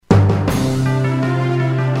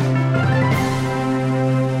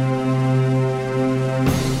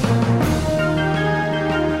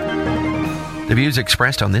The views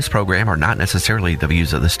expressed on this program are not necessarily the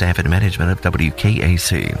views of the staff and management of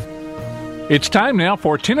WKAC. It's time now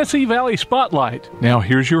for Tennessee Valley Spotlight. Now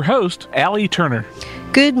here's your host, Allie Turner.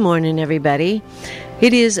 Good morning, everybody.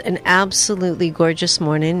 It is an absolutely gorgeous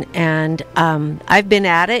morning, and I've been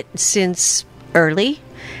at it since early,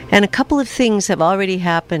 and a couple of things have already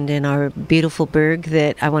happened in our beautiful burg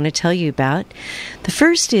that I want to tell you about. The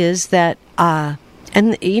first is that,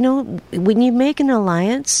 and you know, when you make an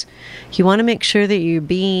alliance, you want to make sure that you're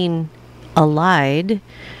being allied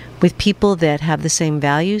with people that have the same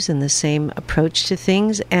values and the same approach to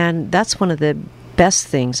things, and that's one of the best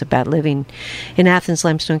things about living in Athens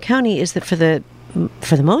Limestone County is that for the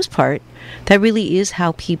most part, that really is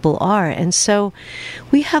how people are. And so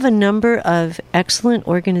we have a number of excellent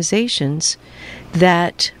organizations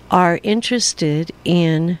that are interested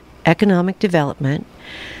in economic development,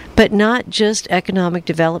 but not just economic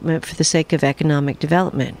development for the sake of economic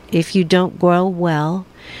development. If you don't grow well,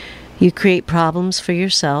 you create problems for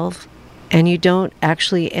yourself, and you don't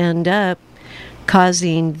actually end up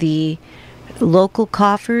causing the local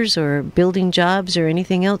coffers or building jobs or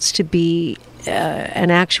anything else to be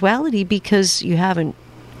an actuality because you haven't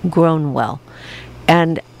grown well.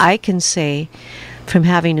 And I can say, from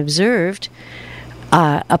having observed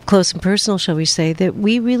up close and personal, shall we say, that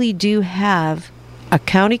we really do have a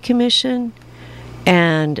county commission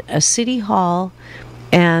and a city hall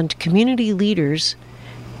and community leaders,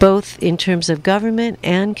 both in terms of government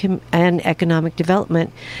and economic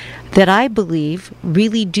development, that I believe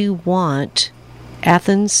really do want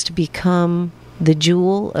Athens to become the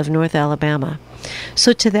jewel of North Alabama.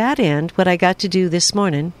 So to that end, what I got to do this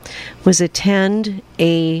morning was attend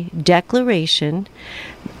a declaration.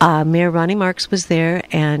 Mayor Ronnie Marks was there,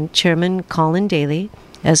 and Chairman Colin Daly,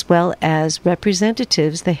 as well as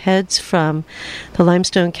representatives, the heads from the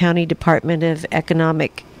Limestone County Department of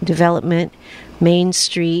Economic Development, Main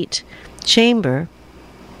Street Chamber.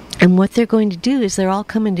 And what they're going to do is they're all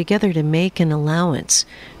coming together to make an allowance.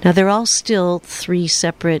 Now, they're all still three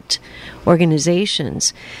separate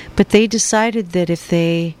organizations, but they decided that if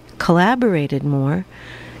they collaborated more,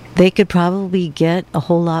 they could probably get a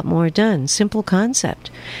whole lot more done. Simple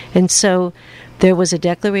concept. And so there was a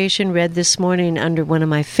declaration read this morning under one of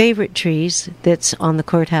my favorite trees that's on the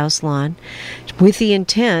courthouse lawn with the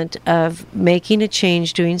intent of making a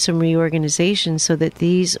change, doing some reorganization so that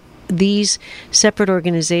these separate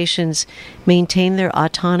organizations maintain their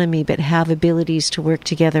autonomy but have abilities to work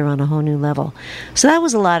together on a whole new level. So that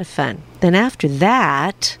was a lot of fun. Then after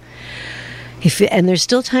that, and there's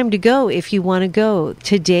still time to go if you want to go,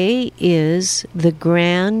 today is the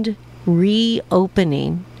grand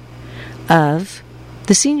reopening of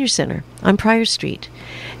the Senior Center on Pryor Street.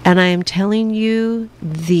 And I am telling you,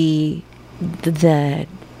 the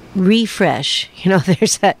refresh, you know,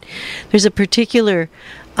 there's a particular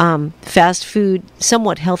fast food,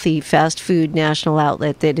 somewhat healthy fast food national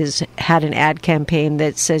outlet that has had an ad campaign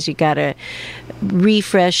that says you got to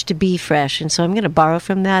refresh to be fresh. And so I'm going to borrow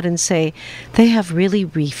from that and say they have really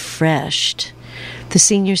refreshed the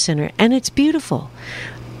Senior Center, and it's beautiful.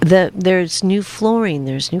 There's new flooring,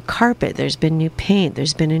 there's new carpet, there's been new paint,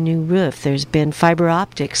 there's been a new roof, there's been fiber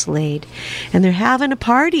optics laid, and they're having a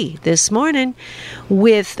party this morning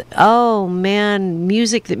with, oh man,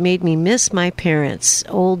 music that made me miss my parents,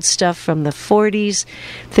 old stuff from the 40s,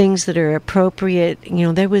 things that are appropriate. You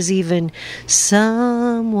know, there was even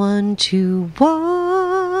someone to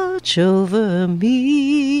watch over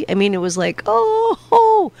me. I mean, it was like,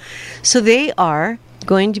 oh. So they are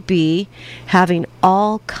going to be having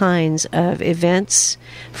all kinds of events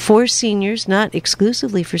for seniors, not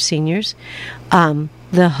exclusively for seniors.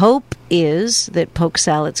 The hope is that Polk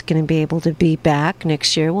Salad's going to be able to be back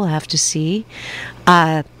next year. We'll have to see.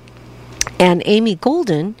 And Amy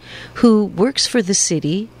Golden, who works for the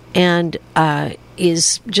city and has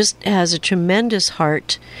a tremendous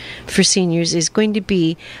heart for seniors, is going to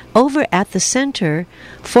be over at the center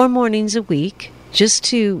 4 mornings a week just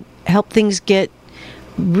to help things get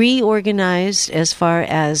reorganized as far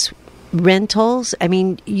as rentals. I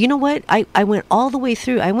mean, you know what? I went all the way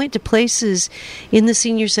through. I went to places in the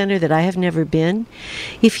Senior Center that I have never been.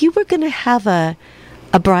 If you were going to have a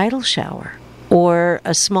bridal shower or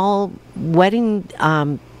a small wedding,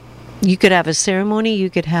 you could have a ceremony, you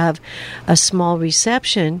could have a small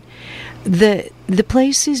reception. The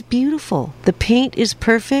place is beautiful. The paint is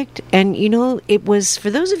perfect. And, you know, it was,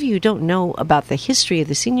 for those of you who don't know about the history of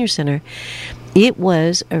the Senior Center, it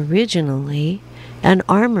was originally an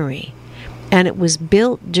armory. And it was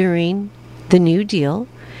built during the New Deal.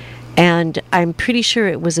 And I'm pretty sure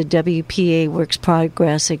it was a WPA Works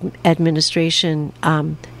Progress Administration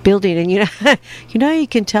building. And you know how you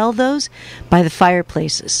can tell those? By the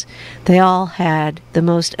fireplaces. They all had the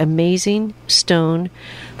most amazing stone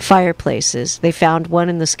fireplaces. They found one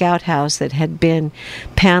in the Scout House that had been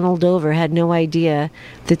paneled over, had no idea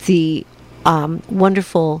that the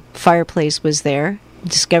wonderful fireplace was there.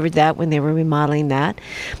 Discovered that when they were remodeling that.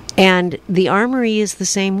 And the armory is the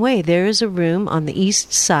same way. There is a room on the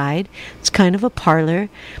east side. It's kind of a parlor.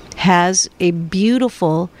 Has a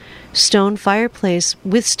beautiful stone fireplace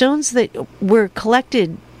with stones that were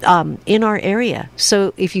collected in our area.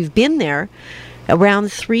 So if you've been there,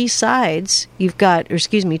 around two sides, you've got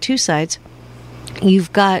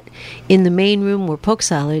in the main room where Poke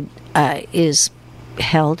Salad is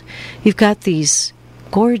held, you've got these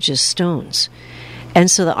gorgeous stones. And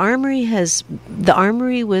so the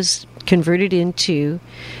armory was converted into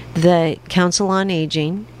the Council on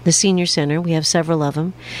Aging, the senior center. We have several of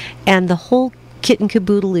them. And the whole kit and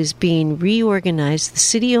caboodle is being reorganized. The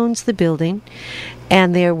city owns the building,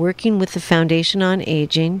 and they are working with the Foundation on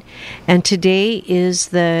Aging. And today is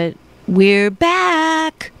the We're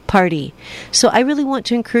Back party. So I really want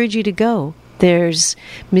to encourage you to go. There's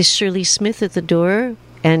Miss Shirley Smith at the door.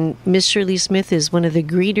 And Miss Shirley Smith is one of the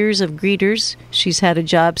greeters of greeters. She's had a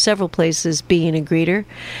job several places being a greeter.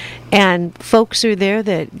 And folks are there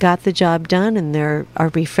that got the job done, and there are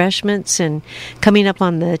refreshments. And coming up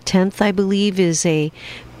on the 10th, I believe, is a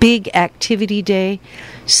big activity day.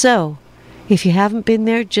 So if you haven't been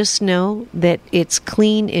there, just know that it's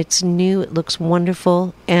clean, it's new, it looks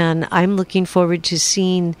wonderful. And I'm looking forward to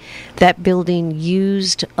seeing that building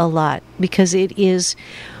used a lot, because it is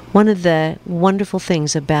one of the wonderful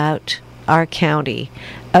things about our county.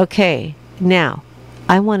 Okay, now,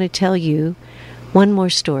 I want to tell you one more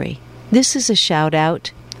story. This is a shout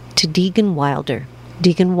out to Deegan Wilder.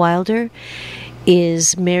 Deegan Wilder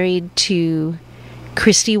is married to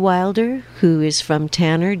Christy Wilder, who is from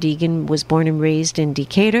Tanner. Deegan was born and raised in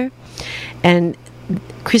Decatur. And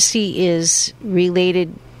Christy is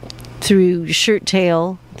related through shirt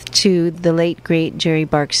tail to the late, great Jerry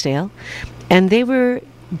Barksdale. And they were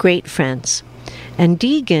great friends. And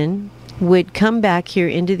Deegan would come back here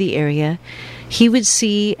into the area. He would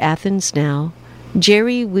see Athens Now.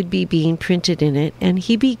 Jerry would be being printed in it, and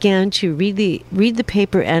he began to read the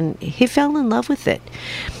paper, and he fell in love with it.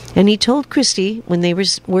 And he told Christy, when they were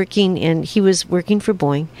working, and he was working for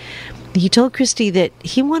Boeing, he told Christy that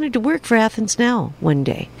he wanted to work for Athens Now one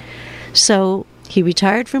day. So he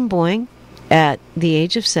retired from Boeing at the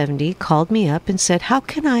age of 70, called me up and said, how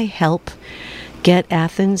can I help get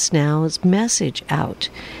Athens Now's message out?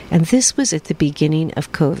 And this was at the beginning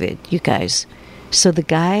of COVID, you guys. So the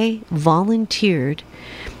guy volunteered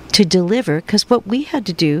to deliver, because what we had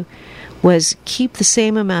to do was keep the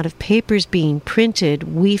same amount of papers being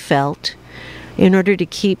printed, we felt, in order to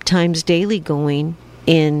keep Times Daily going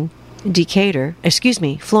in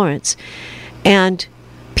Florence. And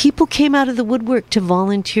people came out of the woodwork to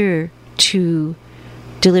volunteer to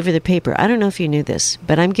deliver the paper. I don't know if you knew this,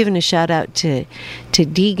 but I'm giving a shout out to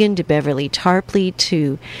Deegan, to Beverly Tarpley,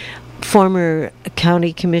 to former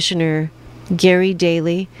County Commissioner Gary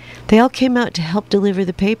Daly. They all came out to help deliver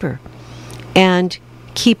the paper and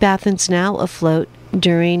keep Athens Now afloat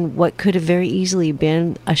during what could have very easily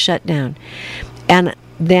been a shutdown. And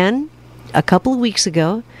then, a couple of weeks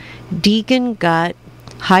ago, Deegan got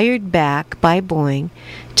hired back by Boeing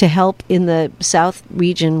to help in the South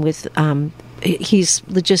region with he's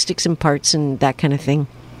logistics and parts and that kind of thing.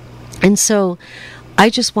 And so I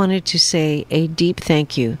just wanted to say a deep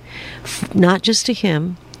thank you, not just to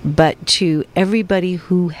him, but to everybody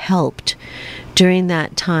who helped during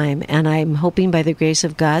that time. And I'm hoping by the grace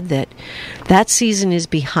of God that that season is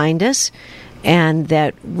behind us, and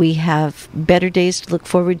that we have better days to look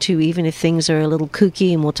forward to, even if things are a little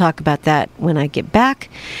kooky, and we'll talk about that when I get back.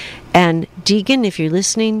 And Deegan, if you're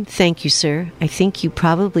listening, thank you, sir. I think you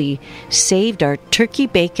probably saved our turkey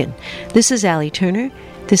bacon. This is Allie Turner.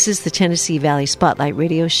 This is the Tennessee Valley Spotlight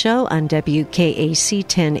Radio Show on WKAC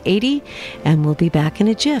 1080, and we'll be back in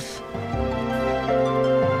a jiff.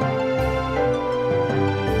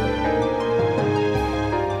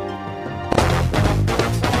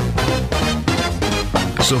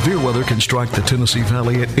 Severe weather can strike the Tennessee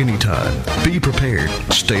Valley at any time. Be prepared.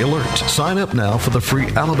 Stay alert. Sign up now for the free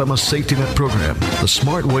Alabama Safety Net program, the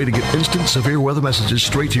smart way to get instant severe weather messages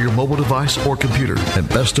straight to your mobile device or computer. And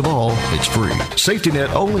best of all, it's free. Safety Net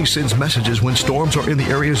only sends messages when storms are in the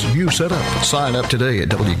areas you set up. Sign up today at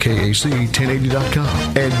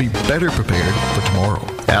WKAC1080.com and be better prepared for tomorrow.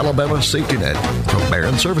 Alabama Safety Net from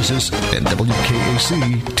Barron Services and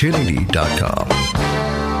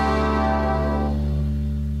WKAC1080.com.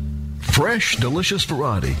 Fresh, delicious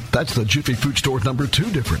variety. That's the Jiffy Food Store number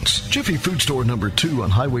 2 difference. Jiffy Food Store number 2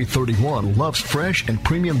 on Highway 31 loves fresh and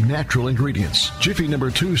premium natural ingredients. Jiffy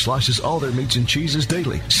number 2 slices all their meats and cheeses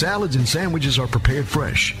daily. Salads and sandwiches are prepared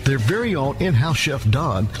fresh. Their very own in-house chef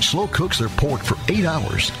Don slow cooks their pork for 8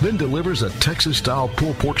 hours, then delivers a Texas-style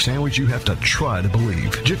pulled pork sandwich you have to try to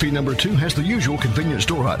believe. Jiffy number 2 has the usual convenience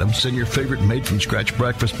store items and your favorite made-from-scratch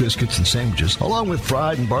breakfast biscuits and sandwiches, along with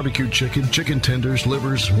fried and barbecued chicken, chicken tenders,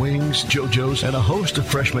 livers, wings, JoJo's, and a host of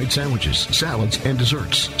fresh-made sandwiches, salads, and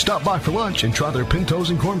desserts. Stop by for lunch and try their pintos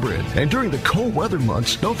and cornbread. And during the cold weather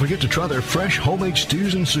months, don't forget to try their fresh homemade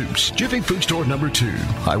stews and soups. Jiffy Food Store number 2,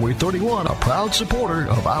 Highway 31, a proud supporter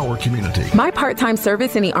of our community. My part-time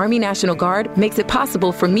service in the Army National Guard makes it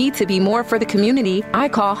possible for me to be more for the community I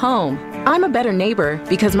call home. I'm a better neighbor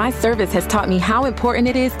because my service has taught me how important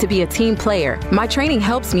it is to be a team player. My training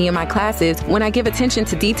helps me in my classes when I give attention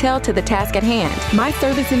to detail to the task at hand. My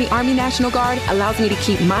service in the Army National Guard allows me to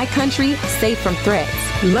keep my country safe from threats.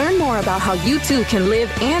 Learn more about how you too can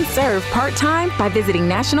live and serve part-time by visiting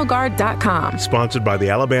NationalGuard.com. Sponsored by the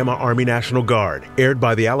Alabama Army National Guard. Aired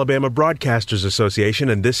by the Alabama Broadcasters Association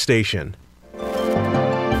and this station.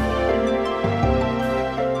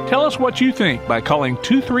 Tell us what you think by calling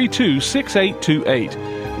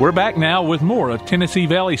 232-6828. We're back now with more of Tennessee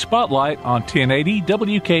Valley Spotlight on 1080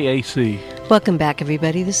 WKAC. Welcome back,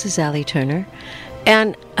 everybody. This is Allie Turner.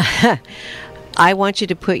 And I want you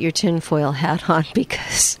to put your tinfoil hat on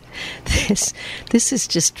because this is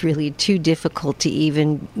just really too difficult to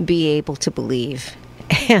even be able to believe.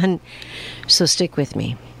 And so stick with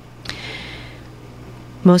me.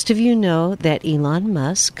 Most of you know that Elon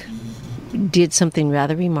Musk did something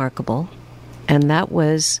rather remarkable, and that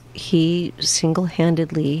was he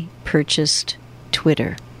single-handedly purchased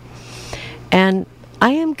Twitter. And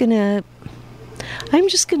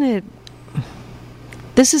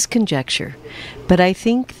this is conjecture, but I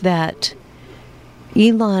think that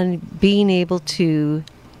Elon being able to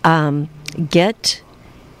get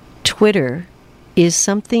Twitter is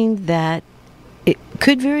something that it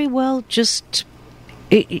could very well just...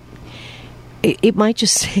 It might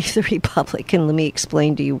just save the Republic, and let me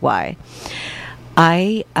explain to you why.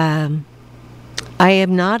 I am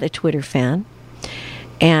not a Twitter fan,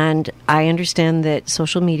 and I understand that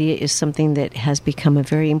social media is something that has become a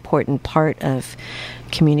very important part of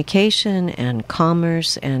communication and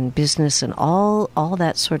commerce and business and all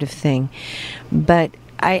that sort of thing. But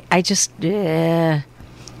I just, to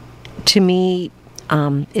me,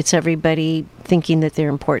 it's everybody thinking that they're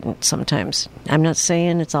important sometimes. I'm not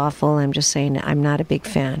saying it's awful. I'm just saying I'm not a big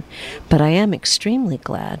fan. But I am extremely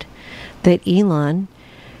glad that Elon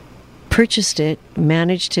purchased it,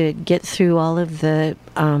 managed to get through all of the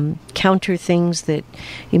counter things that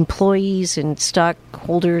employees and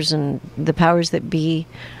stockholders and the powers that be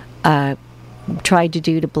tried to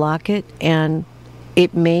do to block it. And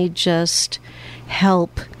it may just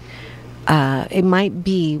help. It might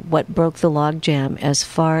be what broke the logjam as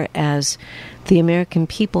far as the American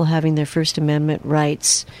people having their First Amendment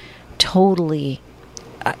rights totally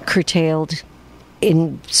curtailed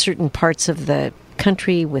in certain parts of the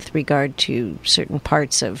country with regard to certain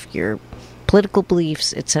parts of your political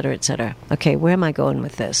beliefs, etc., etc. Okay, where am I going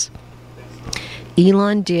with this?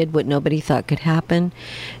 Elon did what nobody thought could happen,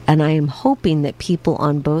 and I am hoping that people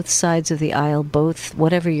on both sides of the aisle, both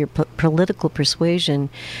whatever your political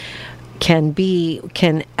persuasion can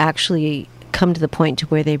actually come to the point to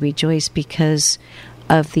where they rejoice because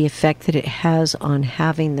of the effect that it has on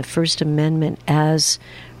having the First Amendment as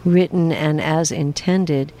written and as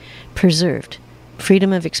intended preserved.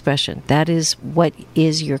 Freedom of expression. That is what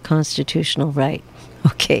is your constitutional right.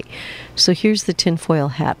 Okay, so here's the tinfoil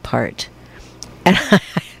hat part. And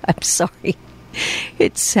I'm sorry.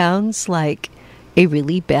 It sounds like a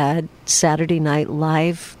really bad Saturday Night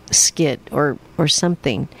Live skit or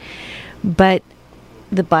something. But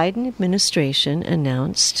the Biden administration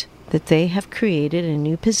announced that they have created a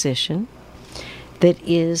new position that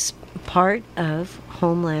is part of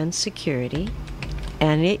Homeland Security,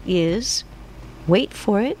 and it is, wait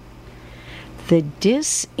for it, the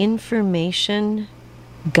Disinformation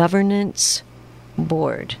Governance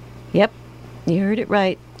Board. Yep, you heard it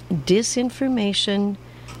right. Disinformation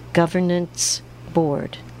Governance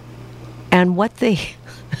Board. And what they...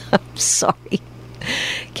 I'm sorry.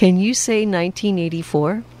 Can you say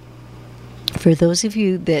 1984? For those of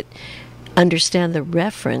you that understand the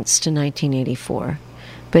reference to 1984,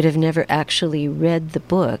 but have never actually read the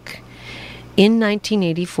book, in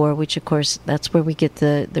 1984, which of course that's where we get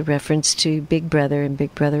the reference to Big Brother and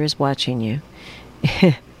Big Brother is watching you.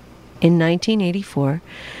 In 1984,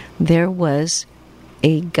 there was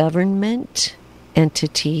a government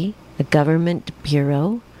entity a government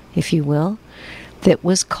bureau, if you will, that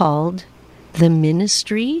was called the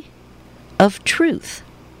Ministry of Truth.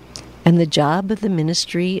 And the job of the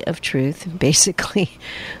Ministry of Truth basically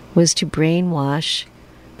was to brainwash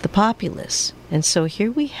the populace. And so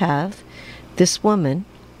here we have this woman,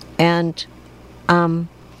 and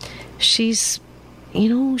she's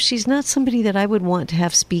not somebody that I would want to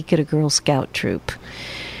have speak at a Girl Scout troop.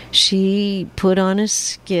 She put on a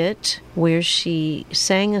skit where she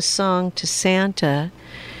sang a song to Santa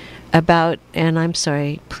about, and I'm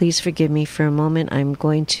sorry, please forgive me for a moment, I'm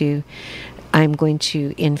going to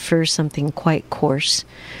infer something quite coarse,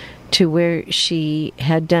 to where she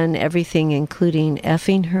had done everything, including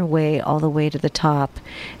effing her way all the way to the top,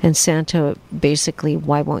 and Santa basically,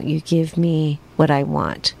 why won't you give me what I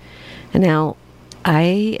want? And now,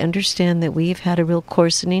 I understand that we've had a real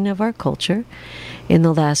coarsening of our culture in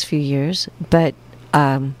the last few years, but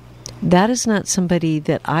that is not somebody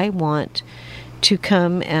that I want to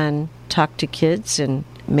come and talk to kids and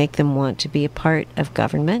make them want to be a part of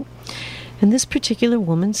government. And this particular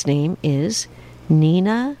woman's name is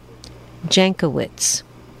Nina Jankowicz.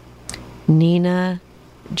 Nina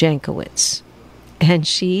Jankowicz. And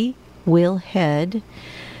she will head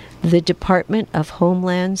the Department of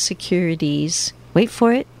Homeland Security's, wait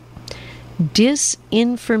for it,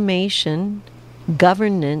 Disinformation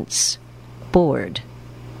Governance Board.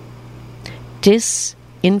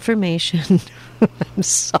 Disinformation, I'm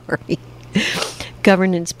sorry,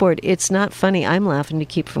 Governance Board. It's not funny. I'm laughing to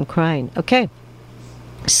keep from crying. Okay.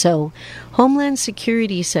 So, Homeland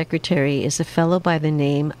Security Secretary is a fellow by the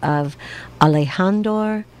name of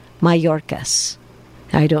Alejandro Mayorkas.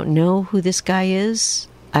 I don't know who this guy is.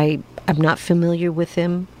 I'm not familiar with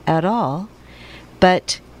him at all.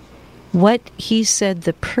 But what he said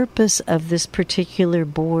the purpose of this particular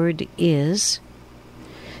board is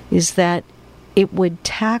that it would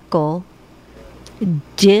tackle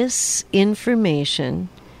disinformation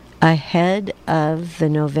ahead of the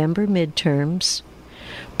November midterms,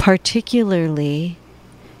 particularly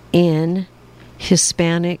in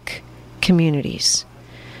Hispanic communities.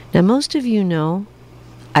 Now, most of you know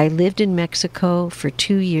I lived in Mexico for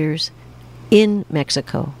 2 years in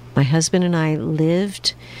Mexico. My husband and I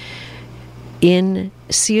lived in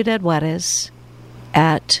Ciudad Juarez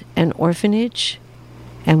at an orphanage,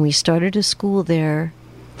 and we started a school there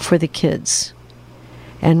for the kids.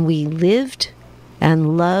 And we lived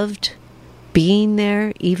and loved being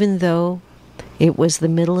there, even though it was the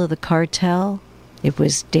middle of the cartel. It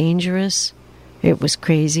was dangerous. It was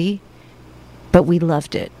crazy. But we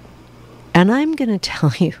loved it. And I'm going to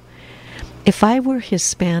tell you, if I were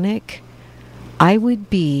Hispanic, I would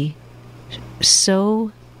be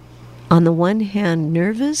so, on the one hand,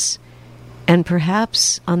 nervous, and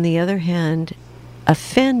perhaps on the other hand,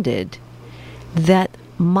 offended that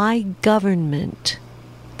my government,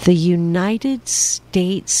 the United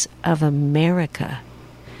States of America,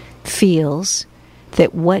 feels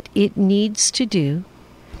that what it needs to do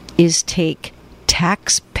is take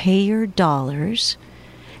taxpayer dollars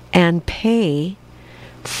and pay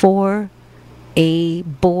for a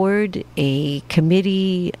board, a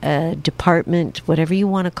committee, a department, whatever you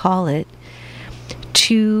want to call it,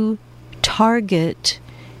 to target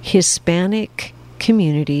Hispanic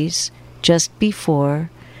communities just before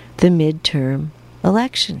the midterm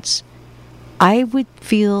elections. I would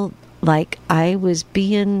feel like I was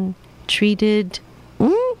being treated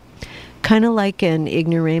kind of like an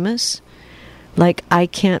ignoramus, like I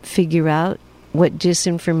can't figure out what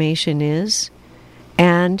disinformation is,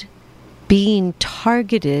 and being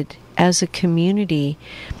targeted as a community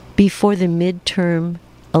before the midterm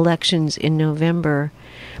elections in November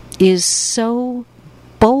is so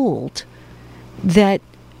bold that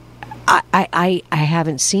I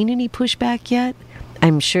haven't seen any pushback yet.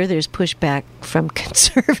 I'm sure there's pushback from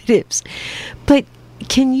conservatives. But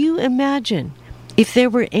can you imagine if there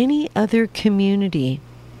were any other community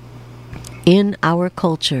in our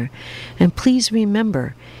culture? And please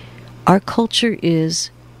remember, our culture is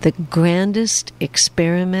the grandest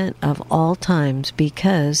experiment of all times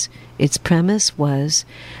because its premise was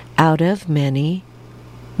out of many,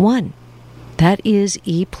 one. That is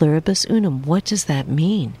e pluribus unum. What does that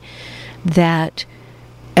mean? That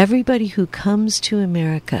everybody who comes to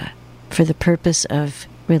America for the purpose of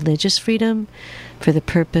religious freedom, for the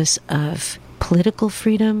purpose of political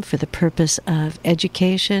freedom, for the purpose of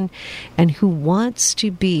education, and who wants to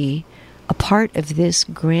be a part of this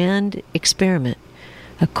grand experiment,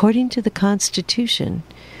 according to the Constitution,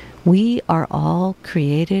 we are all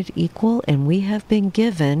created equal, and we have been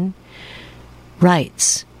given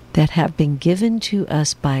rights that have been given to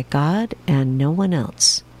us by God and no one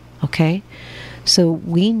else. Okay? So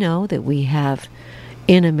we know that we have,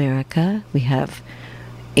 in America, we have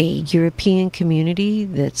a European community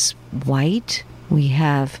that's white. We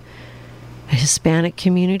have a Hispanic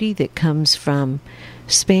community that comes from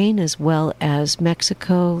Spain as well as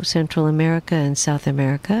Mexico, Central America, and South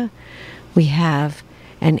America. We have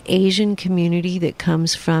an Asian community that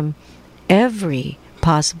comes from every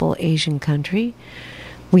possible Asian country.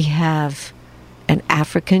 We have an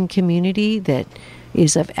African community that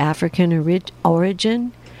is of African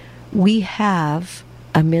origin. We have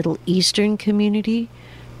a Middle Eastern community,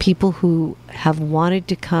 people who have wanted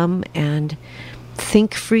to come and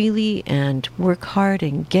think freely and work hard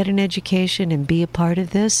and get an education and be a part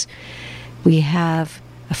of this. We have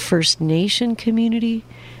a First Nation community,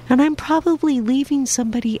 and I'm probably leaving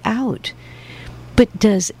somebody out. But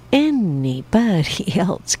does anybody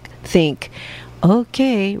else think,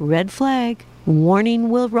 okay, red flag, warning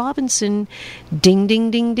Will Robinson, ding,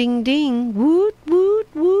 ding, ding, ding, ding, woot, woot,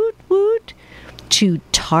 woot, woot, to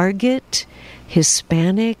target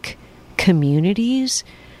Hispanic communities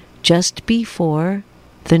just before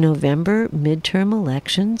the November midterm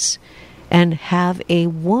elections and have a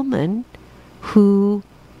woman who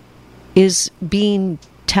is being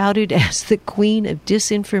touted as the queen of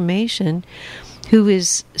disinformation, who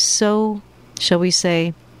is so, shall we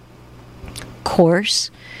say,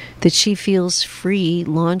 coarse that she feels free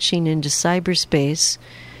launching into cyberspace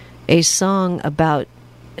a song about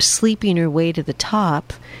sleeping her way to the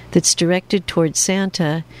top that's directed towards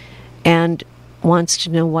Santa and wants to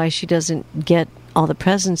know why she doesn't get all the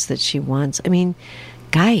presents that she wants. I mean,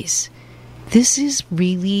 guys, this is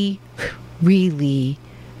really, really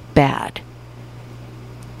bad.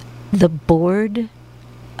 The Board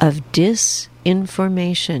of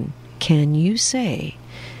Disinformation, can you say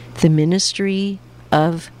the Ministry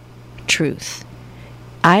of Truth?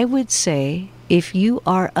 I would say if you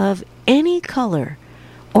are of any color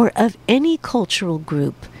or of any cultural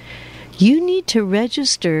group, you need to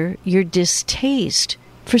register your distaste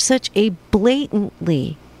for such a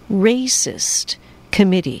blatantly racist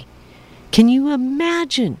committee. Can you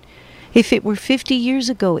imagine if it were 50 years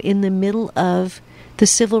ago in the middle of the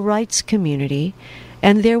civil rights community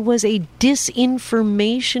and there was a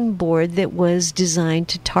disinformation board that was designed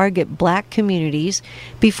to target black communities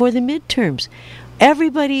before the midterms?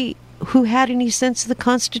 Everybody who had any sense of the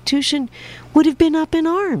Constitution would have been up in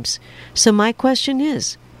arms. So my question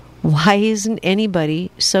is, why isn't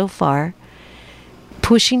anybody so far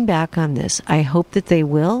pushing back on this? I hope that they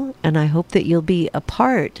will, and I hope that you'll be a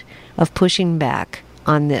part of pushing back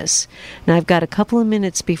on this. Now, I've got a couple of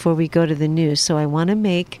minutes before we go to the news, so I want to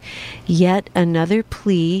make yet another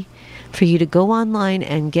plea for you to go online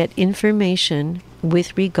and get information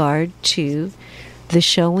with regard to the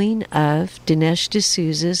showing of Dinesh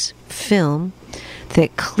D'Souza's film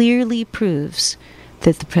that clearly proves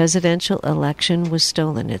that the presidential election was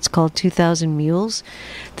stolen. It's called 2,000 Mules.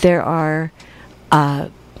 There are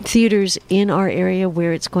theaters in our area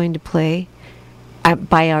where it's going to play.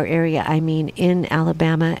 By our area, I mean in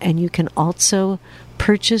Alabama, and you can also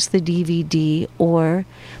purchase the DVD or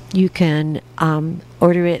you can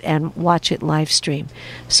order it and watch it live stream.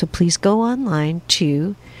 So please go online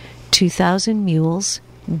to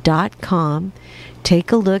 2000mules.com,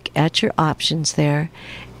 take a look at your options there,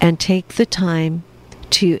 and take the time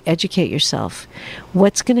to educate yourself.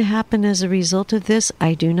 What's going to happen as a result of this,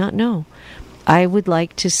 I do not know. I would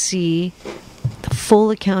like to see the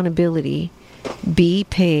full accountability be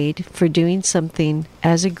paid for doing something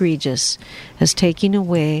as egregious as taking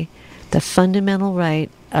away the fundamental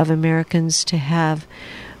right of Americans to have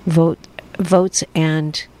votes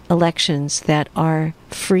and elections that are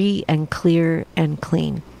free and clear and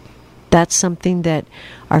clean. That's something that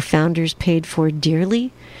our founders paid for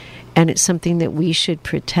dearly, and it's something that we should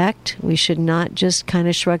protect. We should not just kind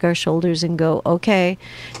of shrug our shoulders and go, okay,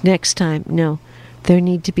 next time. No, there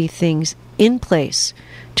need to be things in place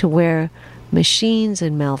to where machines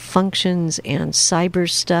and malfunctions and cyber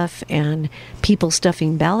stuff and people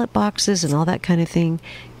stuffing ballot boxes and all that kind of thing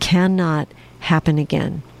cannot happen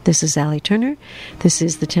again. This is Allie Turner. This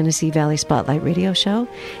is the Tennessee Valley Spotlight Radio Show.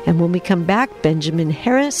 And when we come back, Benjamin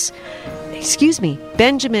Harris'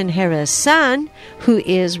 son, who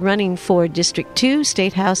is running for District 2,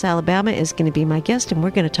 State House, Alabama, is going to be my guest, and we're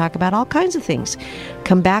going to talk about all kinds of things.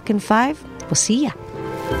 Come back in 5. We'll see ya.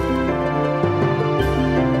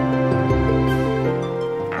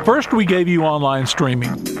 First, we gave you online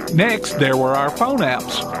streaming. Next, there were our phone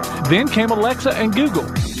apps. Then came Alexa and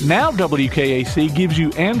Google. Now WKAC gives you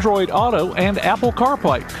Android Auto and Apple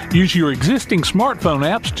CarPlay. Use your existing smartphone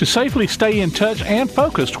apps to safely stay in touch and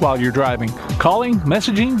focused while you're driving. Calling,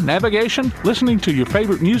 messaging, navigation, listening to your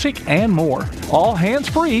favorite music, and more. All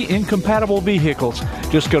hands-free in compatible vehicles.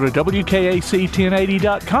 Just go to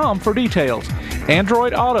WKAC1080.com for details.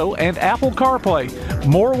 Android Auto and Apple CarPlay.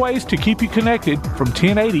 More ways to keep you connected from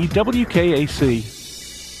 1080 WKAC.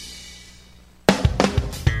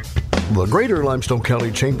 The Greater Limestone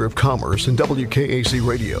County Chamber of Commerce and WKAC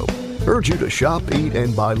Radio urge you to shop, eat,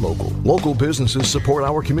 and buy local. Local businesses support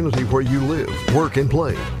our community where you live, work, and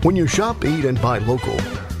play. When you shop, eat, and buy local,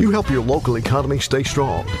 you help your local economy stay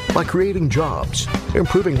strong by creating jobs,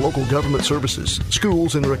 improving local government services,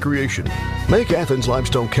 schools, and recreation. Make Athens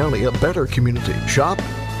Limestone County a better community. Shop,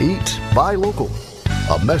 eat, buy local.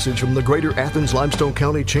 A message from the Greater Athens Limestone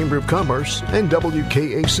County Chamber of Commerce and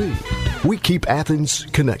WKAC. We keep Athens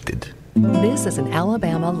connected. This is an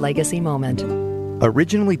Alabama legacy moment.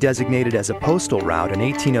 Originally designated as a postal route in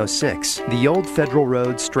 1806, the old Federal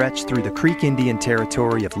Road stretched through the Creek Indian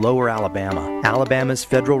Territory of Lower Alabama. Alabama's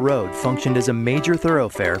Federal Road functioned as a major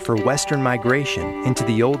thoroughfare for western migration into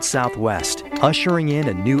the Old Southwest, ushering in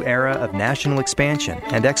a new era of national expansion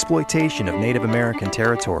and exploitation of Native American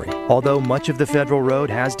territory. Although much of the Federal Road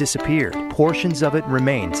has disappeared, portions of it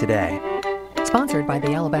remain today. Sponsored by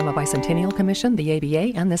the Alabama Bicentennial Commission, the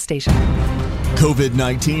ABA, and this station.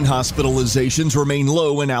 COVID-19 hospitalizations remain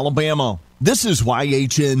low in Alabama. This is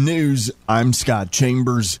YHN News. I'm Scott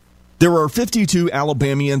Chambers. There are 52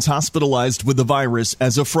 Alabamians hospitalized with the virus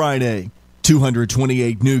as of Friday.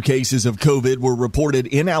 228 new cases of COVID were reported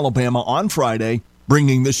in Alabama on Friday,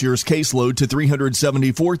 bringing this year's caseload to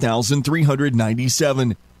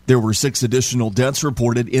 374,397. There were 6 additional deaths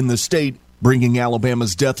reported in the state, bringing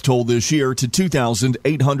Alabama's death toll this year to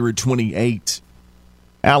 2,828.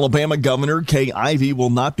 Alabama Governor Kay Ivey will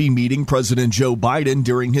not be meeting President Joe Biden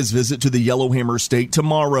during his visit to the Yellowhammer State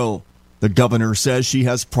tomorrow. The governor says she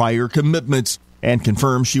has prior commitments and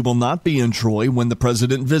confirms she will not be in Troy when the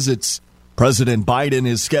president visits. President Biden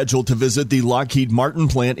is scheduled to visit the Lockheed Martin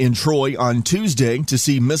plant in Troy on Tuesday to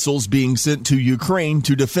see missiles being sent to Ukraine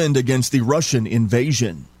to defend against the Russian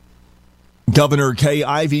invasion. Governor Kay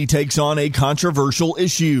Ivey takes on a controversial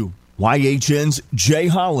issue. YHN's Jay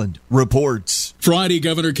Holland reports. Friday,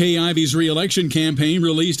 Governor Kay Ivey's re-election campaign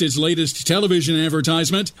released its latest television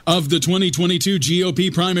advertisement of the 2022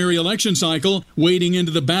 GOP primary election cycle, wading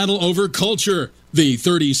into the battle over culture. The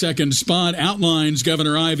 30-second spot outlines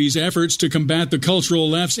Governor Ivey's efforts to combat the cultural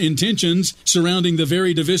left's intentions surrounding the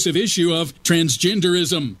very divisive issue of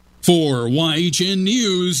transgenderism. For YHN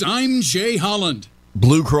News, I'm Jay Holland.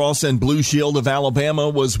 Blue Cross and Blue Shield of Alabama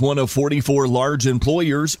was one of 44 large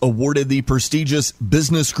employers awarded the prestigious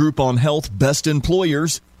Business Group on Health Best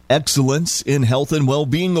Employers Excellence in Health and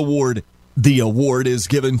Well-Being Award. The award is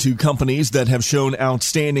given to companies that have shown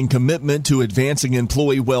outstanding commitment to advancing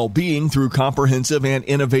employee well-being through comprehensive and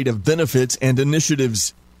innovative benefits and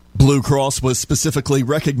initiatives. Blue Cross was specifically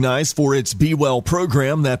recognized for its Be Well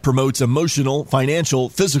program that promotes emotional, financial,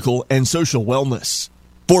 physical, and social wellness.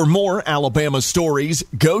 For more Alabama stories,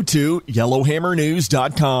 go to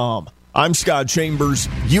yellowhammernews.com. I'm Scott Chambers.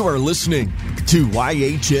 You are listening to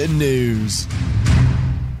YHN News.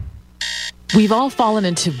 We've all fallen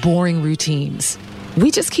into boring routines. We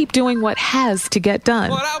just keep doing what has to get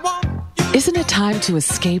done. Isn't it time to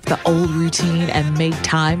escape the old routine and make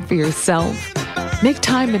time for yourself? Make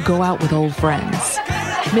time to go out with old friends.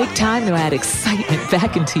 Make time to add excitement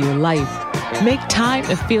back into your life. Make time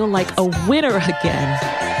to feel like a winner again.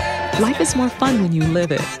 Life is more fun when you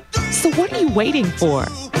live it. So what are you waiting for?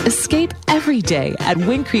 Escape every day at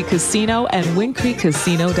Wind Creek Casino and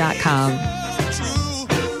WindCreekCasino.com.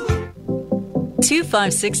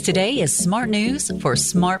 256 Today is smart news for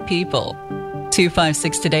smart people.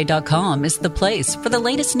 256today.com is the place for the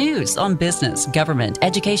latest news on business, government,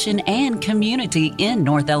 education, and community in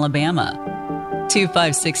North Alabama.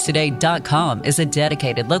 256today.com is a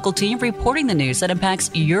dedicated local team reporting the news that impacts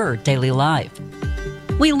your daily life.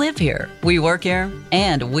 We live here, we work here,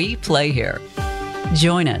 and we play here.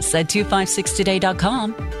 Join us at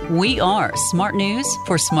 256today.com. We are smart news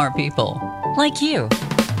for smart people like you.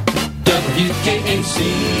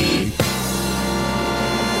 WKAC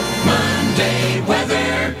Monday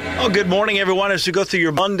weather. Oh, good morning, everyone. As we go through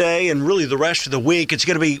your Monday and really the rest of the week, it's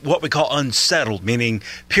going to be what we call unsettled, meaning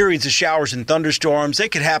periods of showers and thunderstorms. They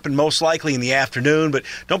could happen most likely in the afternoon, but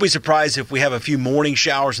don't be surprised if we have a few morning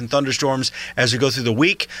showers and thunderstorms as we go through the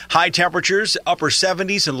week. High temperatures, upper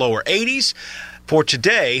 70s and lower 80s. For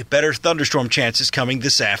today, better thunderstorm chances coming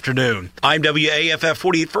this afternoon. I'm WAFF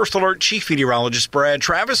 48 First Alert Chief Meteorologist Brad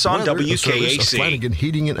Travis on Weather, a service of WKAC. Flanagan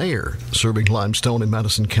Heating and Air, serving Limestone and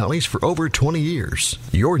Madison counties for over 20 years.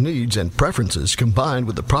 Your needs and preferences combined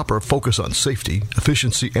with the proper focus on safety,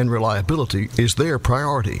 efficiency, and reliability is their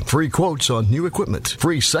priority. Free quotes on new equipment,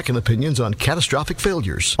 free second opinions on catastrophic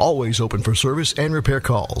failures, always open for service and repair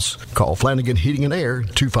calls. Call Flanagan Heating and Air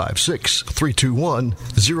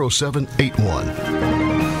 256-321-0781. The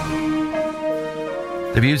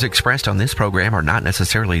views expressed on this program are not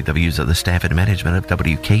necessarily the views of the staff and management of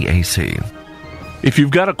WKAC. If you've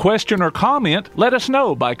got a question or comment, let us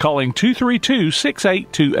know by calling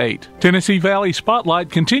 232-6828. Tennessee Valley Spotlight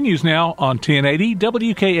continues now on 1080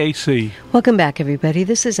 WKAC. Welcome back, everybody.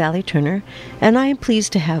 This is Allie Turner, and I am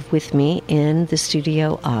pleased to have with me in the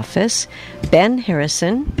studio office Ben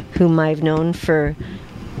Harrison, whom I've known for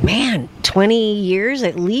 20 years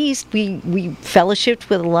at least. We fellowshipped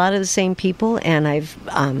with a lot of the same people, and I've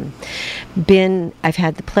had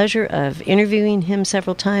the pleasure of interviewing him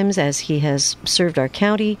several times as he has served our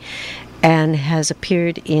county and has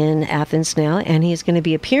appeared in Athens now, and he's going to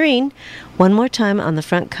be appearing one more time on the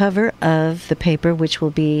front cover of the paper, which will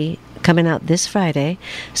be coming out this Friday.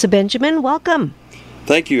 So Benjamin, welcome.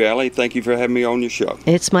 Thank you, Allie. Thank you for having me on your show.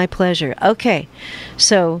 It's my pleasure. Okay,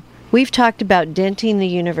 so we've talked about denting the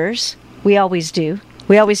universe. We always do.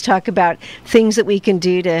 We always talk about things that we can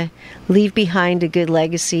do to leave behind a good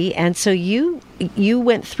legacy. And so you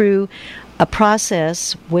went through a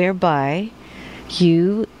process whereby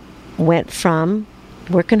you went from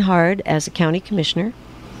working hard as a county commissioner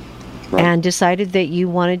and decided that you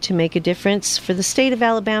wanted to make a difference for the state of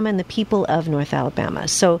Alabama and the people of North Alabama.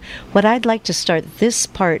 So what I'd like to start this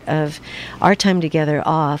part of our time together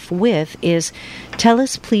off with is, tell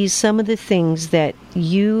us please some of the things that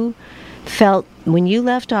you felt when you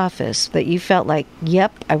left office, that you felt like,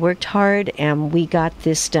 yep, I worked hard and we got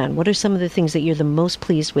this done. What are some of the things that you're the most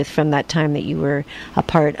pleased with from that time that you were a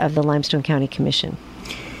part of the Limestone County Commission?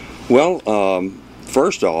 Well,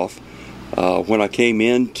 first off, when I came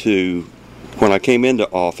into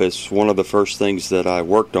office, one of the first things that I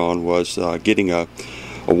worked on was getting a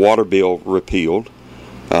water bill repealed.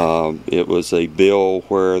 It was a bill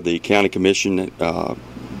where the county commission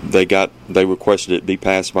they requested it be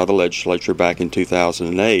passed by the legislature back in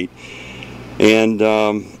 2008, and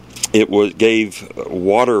it gave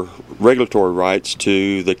water regulatory rights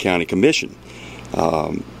to the county commission.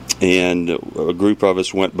 And a group of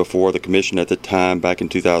us went before the commission at the time, back in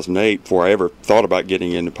 2008, before I ever thought about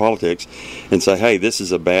getting into politics, and say, hey, this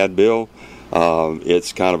is a bad bill.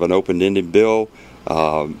 It's kind of an open-ended bill.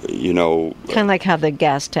 Kind of like how the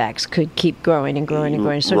gas tax could keep growing and growing and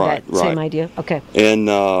growing. So that same idea. Okay. And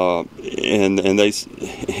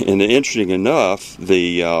interesting enough,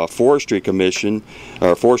 the Forestry Commission,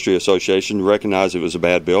 or Forestry Association, recognized it was a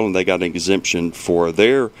bad bill, and they got an exemption for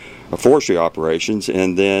their forestry operations.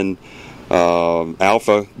 And then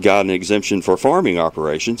Alpha got an exemption for farming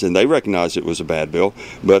operations, and they recognized it was a bad bill.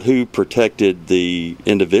 But who protected the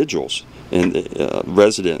individuals and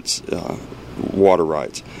residents' water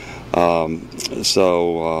rights?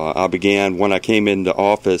 So I began, when I came into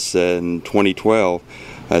office in 2012,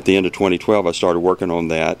 at the end of 2012, I started working on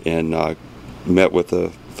that and met with the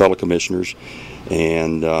fellow commissioners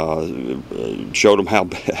and showed them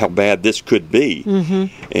how bad this could be. Mm-hmm.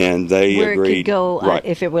 And they agreed. Where it could go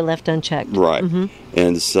if it were left unchecked. Right. Mm-hmm.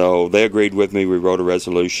 And so they agreed with me. We wrote a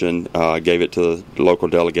resolution, gave it to the local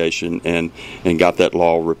delegation, and got that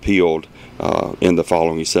law repealed in the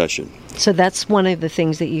following session. So that's one of the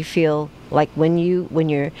things that you feel like when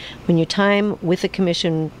your time with the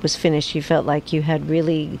commission was finished, you felt like you had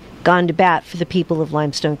really gone to bat for the people of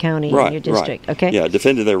Limestone County in your district. Right. Okay. Yeah,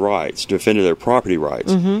 defended their rights, defended their property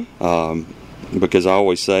rights. Mm-hmm. Because I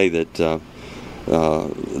always say that,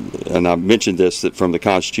 and I mentioned this, that from the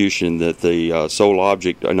Constitution, that the sole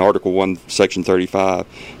object in Article 1, Section 35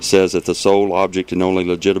 says that the sole object and only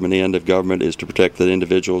legitimate end of government is to protect the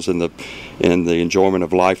individuals in the enjoyment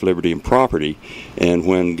of life, liberty, and property. And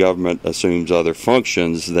when government assumes other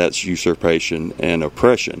functions, that's usurpation and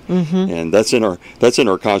oppression. Mm-hmm. And that's in our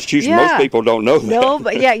Constitution. Yeah. Most people don't know that. No,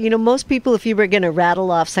 but most people, if you were going to rattle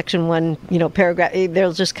off Section 1, paragraph,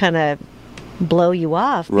 they'll just kind of blow you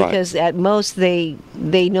off because at most they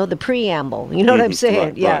know the preamble. You know what I'm saying?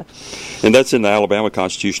 Right, yeah. Right. And that's in the Alabama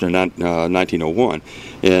Constitution of 1901.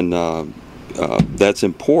 And that's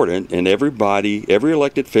important. And every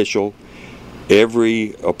elected official,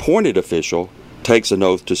 every appointed official takes an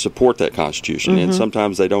oath to support that Constitution, and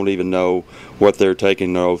sometimes they don't even know what they're taking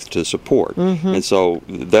an oath to support. And so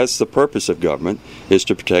that's the purpose of government, is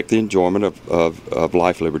to protect the enjoyment of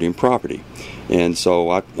life, liberty, and property. And so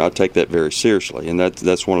I take that very seriously, and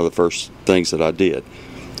that's one of the first things that I did.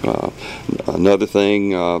 Another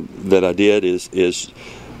thing that I did is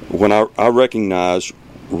when I recognized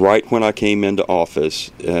right when I came into office,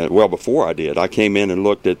 before I did, I came in and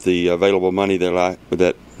looked at the available money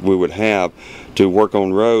that we would have to work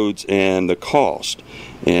on roads and the cost,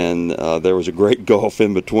 and there was a great gulf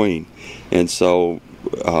in between. And so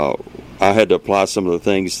I had to apply some of the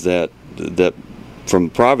things that from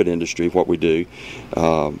the private industry, what we do,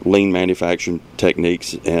 lean manufacturing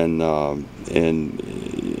techniques, and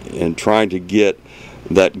trying to get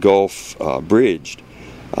that gulf bridged.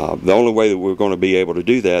 The only way that we're going to be able to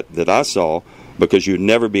do that I saw, because you'd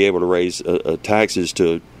never be able to raise taxes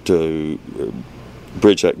to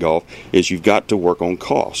bridge that gulf, is you've got to work on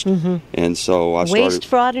cost. And so I started... Waste,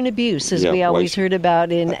 fraud, and abuse, as we always heard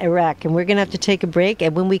about in Iraq. And we're going to have to take a break.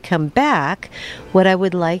 And when we come back, what I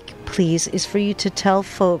would like, please, is for you to tell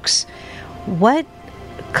folks what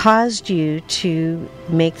caused you to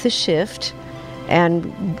make the shift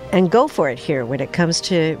and go for it here when it comes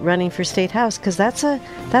to running for State House, because that's a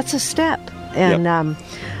step. And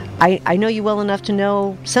I know you well enough to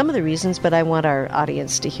know some of the reasons, but I want our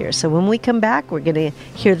audience to hear. So when we come back, we're going to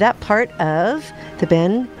hear that part of the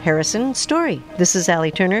Ben Harrison story. This is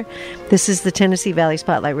Allie Turner. This is the Tennessee Valley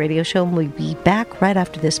Spotlight Radio Show, and we'll be back right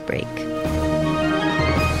after this break.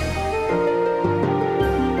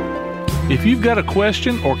 If you've got a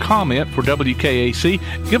question or comment for WKAC,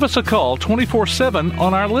 give us a call 24/7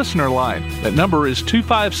 on our listener line. That number is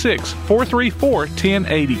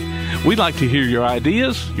 256-434-1080. We'd like to hear your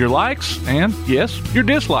ideas, your likes, and, yes, your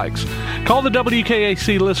dislikes. Call the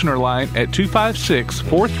WKAC listener line at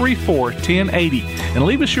 256-434-1080 and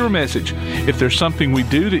leave us your message. If there's something we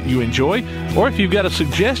do that you enjoy, or if you've got a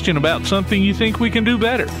suggestion about something you think we can do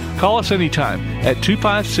better, call us anytime at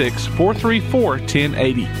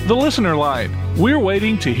 256-434-1080. The listener line. We're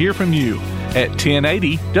waiting to hear from you at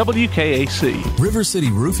 1080 WKAC. River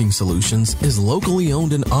City Roofing Solutions is locally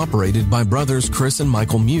owned and operated by brothers Chris and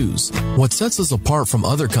Michael Muse. What sets us apart from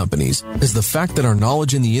other companies is the fact that our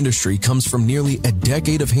knowledge in the industry comes from nearly a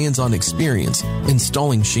decade of hands-on experience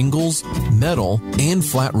installing shingles, metal, and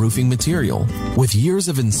flat roofing material. With years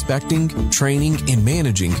of inspecting, training, and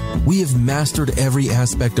managing, we have mastered every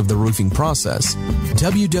aspect of the roofing process.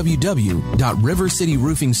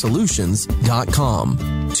 www.rivercityroofing-solutions.com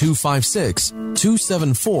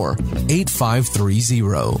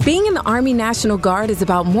 256-274-8530. Being in the Army National Guard is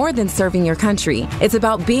about more than serving your country. It's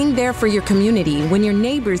about being there for your community when your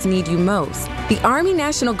neighbors need you most. The Army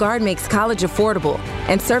National Guard makes college affordable,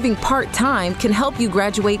 and serving part-time can help you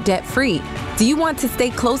graduate debt-free. Do you want to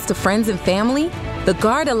stay close to friends and family? The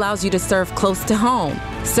Guard allows you to serve close to home.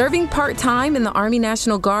 Serving part-time in the Army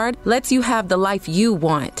National Guard lets you have the life you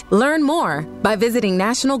want. Learn more by visiting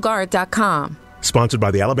NationalGuard.com. Sponsored by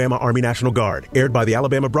the Alabama Army National Guard. Aired by the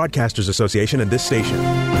Alabama Broadcasters Association and this station.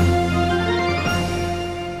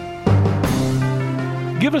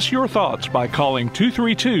 Give us your thoughts by calling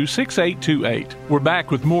 232-6828. We're back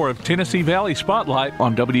with more of Tennessee Valley Spotlight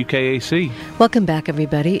on WKAC. Welcome back,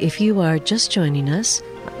 everybody. If you are just joining us,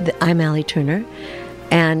 I'm Allie Turner,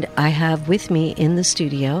 and I have with me in the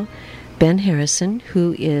studio Ben Harrison,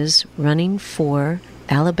 who is running for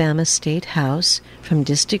Alabama State House from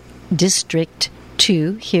District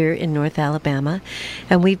 2 here in North Alabama.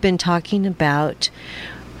 And we've been talking about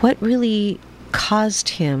what really caused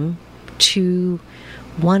him to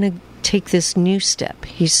want to take this new step.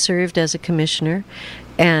 He served as a commissioner,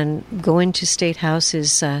 and going to State House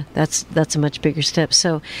is that's a much bigger step.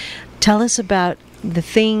 So tell us about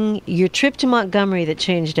your trip to Montgomery that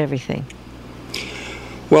changed everything.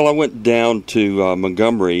 Well, I went down to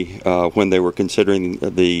Montgomery when they were considering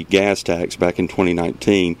the gas tax back in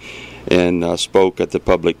 2019 and spoke at the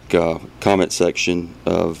public comment section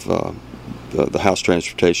of the House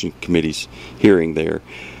Transportation Committee's hearing there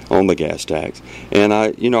on the gas tax. And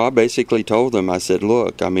I basically told them, I said,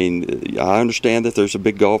 look, I mean, I understand that there's a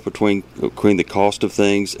big gulf between the cost of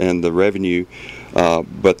things and the revenue,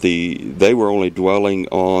 but they were only dwelling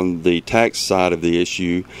on the tax side of the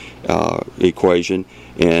issue equation,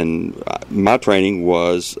 and my training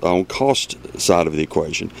was on cost side of the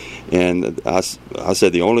equation. And I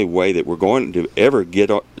said the only way that we're going to ever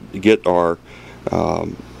get our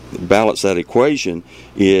balance that equation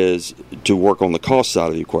is to work on the cost side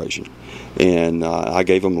of the equation. And I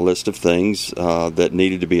gave them a list of things that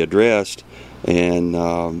needed to be addressed and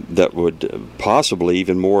that would possibly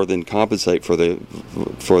even more than compensate for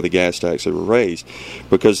the gas tax that were raised,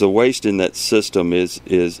 because the waste in that system is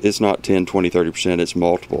it's not 10, 20, 30%, it's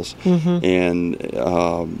multiples, and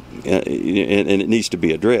it needs to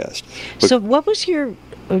be addressed. So what was your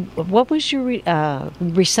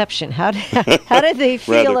reception? How did they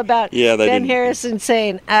feel about Ben Harrison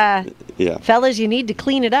saying, fellas, you need to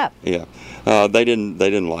clean it up? Yeah. They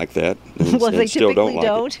didn't like that. And, well, they still typically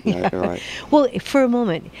don't. Yeah. Right. Well, for a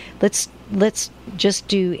moment, let's just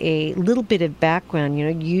do a little bit of background.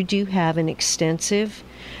 You do have an extensive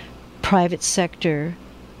private sector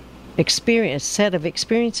set of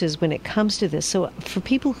experiences when it comes to this. So for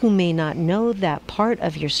people who may not know that part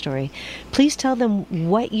of your story, please tell them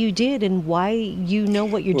what you did and why you know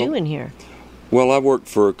what you're doing here. Well, I worked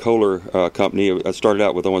for a Kohler company. I started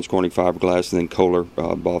out with Owens Corning Fiberglass, and then Kohler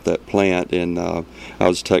bought that plant, and I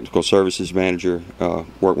was a technical services manager,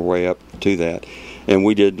 worked my way up to that. And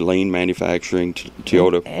we did lean manufacturing,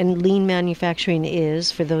 Toyota. And lean manufacturing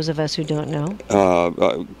is, for those of us who don't know?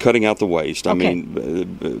 Cutting out the waste. Okay. I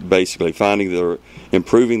mean, basically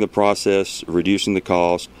improving the process, reducing the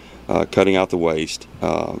cost, cutting out the waste.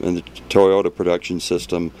 And the Toyota production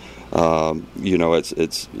system,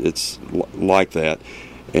 it's like that.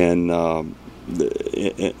 And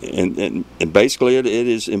basically it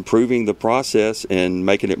is improving the process and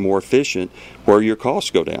making it more efficient, where your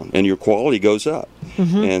costs go down and your quality goes up.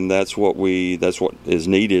 And that's what is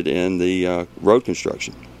needed in the road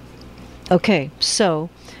construction. Okay, so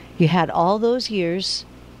you had all those years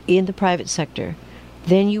in the private sector,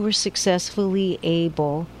 then you were successfully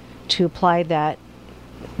able to apply that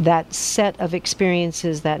set of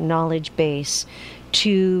experiences, that knowledge base,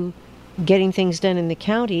 to getting things done in the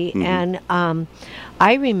county. And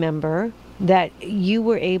I remember that you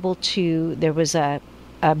were able to, there was a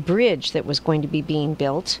bridge that was going to be being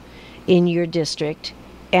built in your district,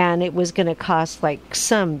 and it was going to cost like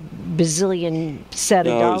some bazillion set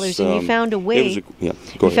of dollars, and you found a way.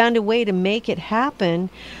 Found a way to make it happen,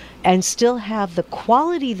 and still have the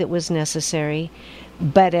quality that was necessary,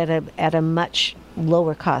 but at a much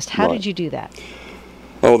lower cost. How did you do that?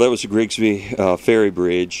 Oh, that was the Grigsby Ferry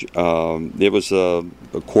Bridge. It was a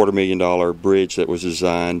 $250,000 bridge that was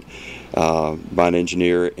designed by an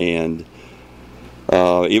engineer, and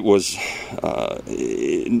it was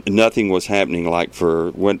nothing was happening.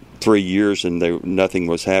 Went 3 years, and nothing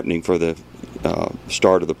was happening for the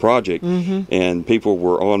start of the project. And people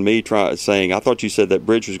were on me saying, "I thought you said that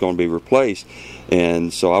bridge was going to be replaced."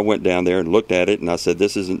 And so I went down there and looked at it, and I said,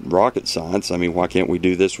 "This isn't rocket science. I mean, why can't we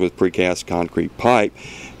do this with precast concrete pipe?"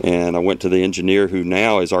 And I went to the engineer, who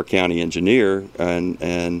now is our county engineer,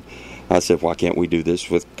 and I said, "Why can't we do this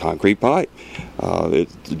with concrete pipe?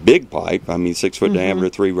 It's a big pipe. I mean, 6 foot diameter,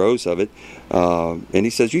 3 rows of it." And he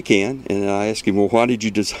says, "You can." And I asked him, "Well, why did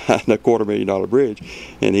you design a $250,000 bridge?"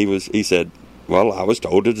 And he said, "Well, I was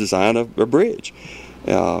told to design a bridge."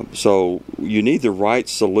 So you need the right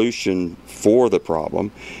solution for the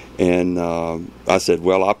problem. And I said,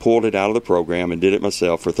 well, I pulled it out of the program and did it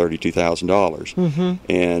myself for $32,000.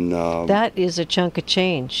 And that is a chunk of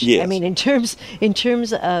change. Yes. I mean, in terms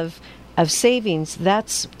of savings,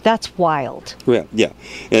 that's wild. Yeah,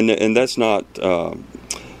 and that's not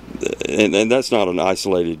and that's not an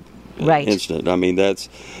isolated incident. I mean, that's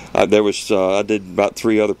there was I did about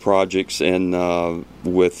 3 other projects, and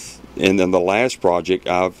then the last project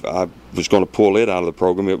I was going to pull it out of the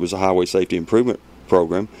program. It was a highway safety improvement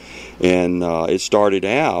program, and it started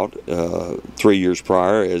out 3 years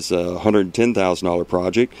prior as a $110,000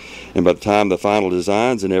 project, and by the time the final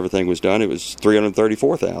designs and everything was done, it was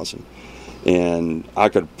 $334,000. And I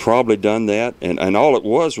could have probably done that, and all it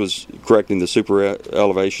was correcting the super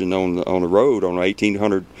elevation on the road, on an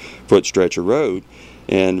 1,800 foot stretch of road,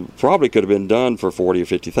 and probably could have been done for $40,000 or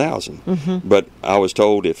 $50,000. But I was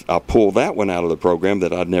told if I pulled that one out of the program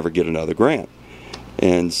that I'd never get another grant.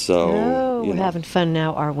 And so we're having fun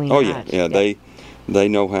now, are we? Oh not? yeah. They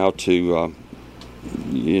know how to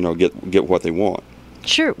get what they want.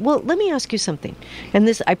 Sure. Well, let me ask you something, and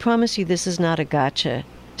this, I promise you, this is not a gotcha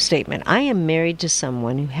statement. I am married to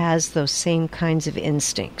someone who has those same kinds of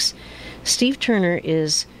instincts. Steve Turner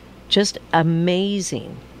is just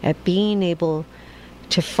amazing at being able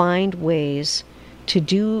to find ways to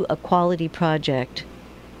do a quality project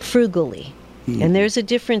frugally. And there's a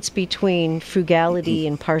difference between frugality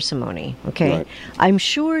and parsimony, okay? Right. I'm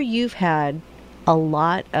sure you've had a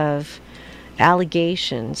lot of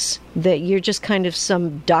allegations that you're just kind of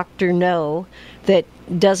some Dr. No that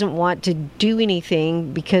doesn't want to do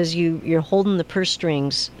anything because you're holding the purse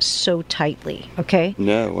strings so tightly, okay?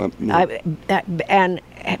 No. And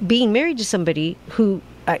being married to somebody who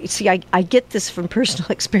I get this from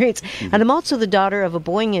personal experience, and I'm also the daughter of a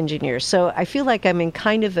Boeing engineer, so I feel like I'm in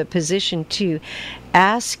kind of a position to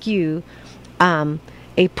ask you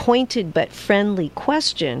a pointed but friendly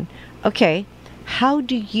question. Okay, how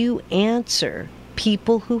do you answer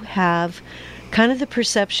people who have kind of the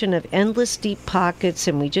perception of endless deep pockets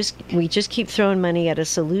and we just keep throwing money at a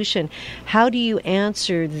solution? How do you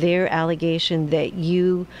answer their allegation that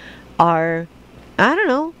you are, I don't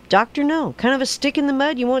know, Dr. No, kind of a stick in the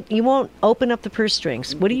mud? You won't open up the purse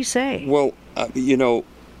strings. What do you say? Well,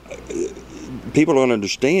 people don't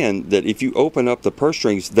understand that if you open up the purse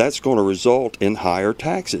strings, that's going to result in higher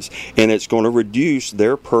taxes, and it's going to reduce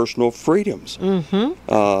their personal freedoms.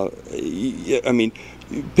 I mean,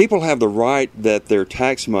 people have the right that their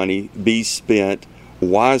tax money be spent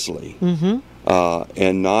wisely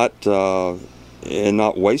and not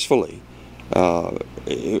wastefully.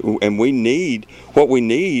 And what we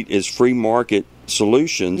need is free market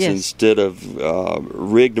solutions instead of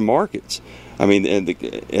rigged markets. I mean, and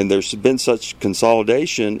there's been such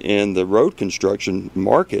consolidation in the road construction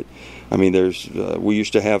market. I mean, we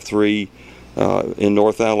used to have 3 in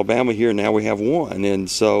North Alabama here, now we have 1,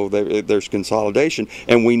 and so there's consolidation,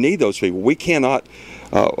 and we need those people. We cannot.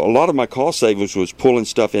 A lot of my cost savings was pulling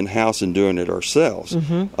stuff in house and doing it ourselves.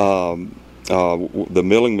 The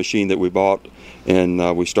milling machine that we bought,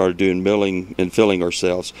 and we started doing milling and filling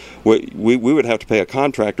ourselves. We would have to pay a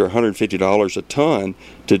contractor $150 a ton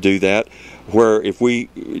to do that. Where if we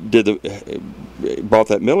bought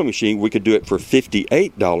that milling machine, we could do it for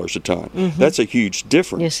 $58 a ton. That's a huge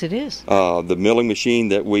difference. Yes, it is. The milling machine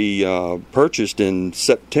that we purchased in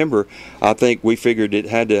September, I think we figured it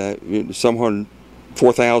had to somewhere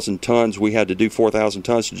 4,000 tons. We had to do 4,000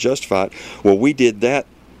 tons to justify it. Well, we did that,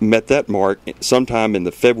 met that mark sometime in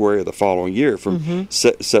the February of the following year, from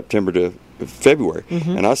September to February,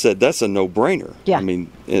 and I said that's a no-brainer. Yeah. I mean,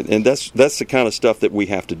 and that's the kind of stuff that we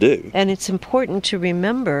have to do. And it's important to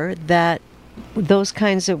remember that those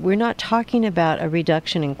kinds of, we're not talking about a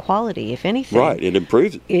reduction in quality. If anything, right, it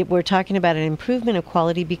improves it. We're talking about an improvement of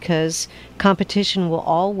quality, because competition will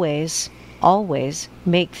always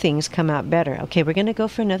make things come out better. Okay, we're going to go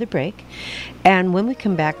for another break. And when we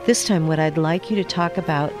come back, this time what I'd like you to talk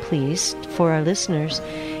about, please, for our listeners,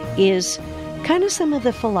 is kind of some of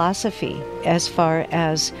the philosophy as far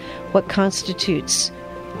as what constitutes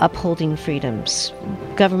upholding freedoms,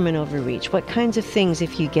 government overreach, what kinds of things,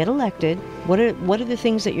 if you get elected, what are the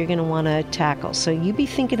things that you're going to want to tackle. So you be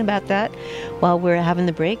thinking about that while we're having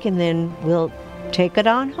the break, and then we'll take it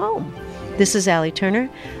on home. This is Allie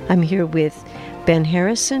Turner. I'm here with Ben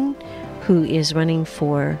Harrison, who is running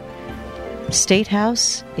for State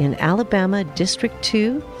House in Alabama, District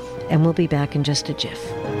 2, and we'll be back in just a jiff.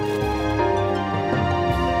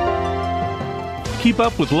 Keep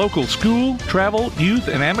up with local school, travel, youth,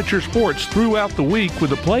 and amateur sports throughout the week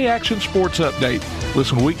with the Play Action Sports Update.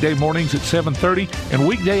 Listen weekday mornings at 7:30 and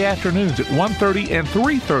weekday afternoons at 1:30 and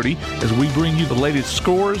 3:30 as we bring you the latest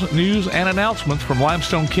scores, news, and announcements from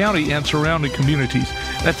Limestone County and surrounding communities.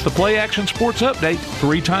 That's the Play Action Sports Update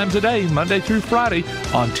 3 times a day, Monday through Friday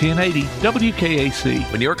on 1080 WKAC.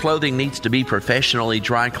 When your clothing needs to be professionally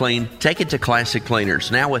dry cleaned, take it to Classic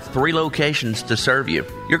Cleaners, now with 3 locations to serve you.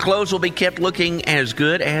 Your clothes will be kept looking as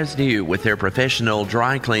good as new with their professional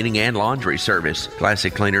dry cleaning and laundry service.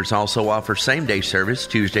 Classic Cleaners also offers same-day service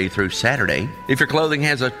Tuesday through Saturday. If your clothing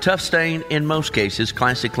has a tough stain, in most cases,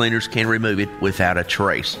 Classic Cleaners can remove it without a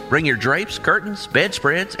trace. Bring your drapes, curtains,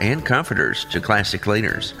 bedspreads, and comforters to Classic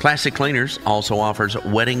Cleaners. Classic Cleaners also offers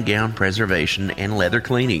wedding gown preservation and leather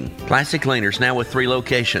cleaning. Classic Cleaners now with 3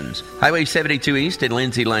 locations. Highway 72 East at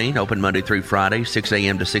Lindsay Lane, open Monday through Friday, 6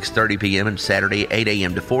 a.m. to 6:30 p.m. and Saturday, 8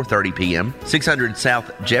 a.m. to 4:30 p.m. 600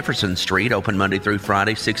 South Jefferson Street, open Monday through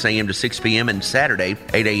Friday, 6 a.m. to 6 p.m. and Saturday,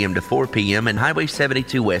 8 a.m. to 4 p.m. and Highway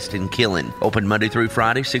 72 West in Killen, open Monday through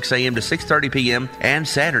Friday, 6 a.m. to 6:30 p.m. and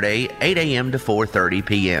Saturday, 8 a.m. to 4:30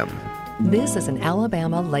 p.m. This is an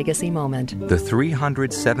Alabama legacy moment. The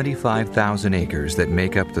 375,000 acres that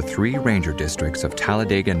make up the 3 ranger districts of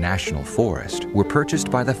Talladega National Forest were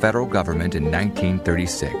purchased by the federal government in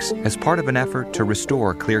 1936 as part of an effort to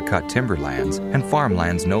restore clear-cut timberlands and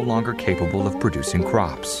farmlands no longer capable of producing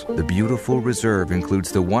crops. The beautiful reserve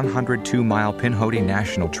includes the 102-mile Pinhoti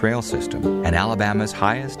National Trail System and Alabama's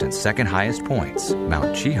highest and second highest points,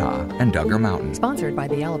 Mount Cheaha and Duggar Mountain. Sponsored by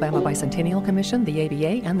the Alabama Bicentennial Commission, the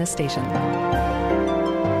ABA, and this station.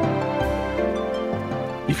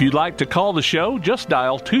 If you'd like to call the show, just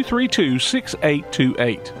dial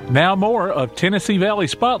 232-6828. Now more of Tennessee Valley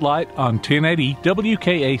Spotlight on 1080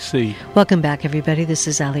 WKAC. Welcome back, everybody. This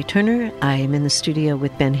is Allie Turner. I am in the studio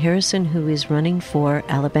with Ben Harrison, who is running for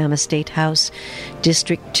Alabama State House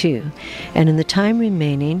District 2. And in the time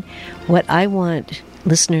remaining, what I want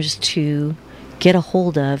listeners to get a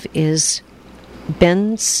hold of is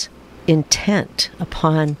Ben's intent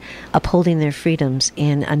upon upholding their freedoms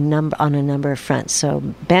on a number of fronts. So,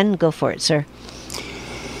 Ben, go for it, sir.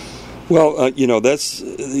 Well, that's,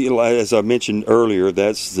 as I mentioned earlier,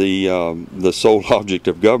 that's the sole object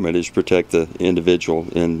of government is protect the individual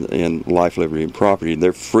in life, liberty, and property. And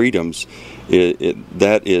their freedoms,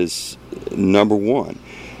 that is number one.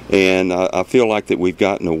 And I feel like that we've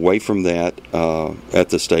gotten away from that at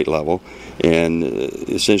the state level. And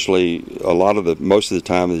essentially, most of the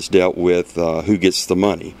time is dealt with who gets the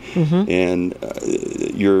money. Mm-hmm. And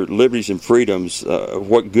your liberties and freedoms,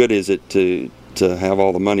 what good is it to have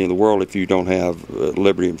all the money in the world if you don't have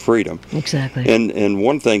liberty and freedom? Exactly. And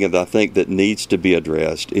one thing that I think that needs to be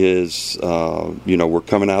addressed is, we're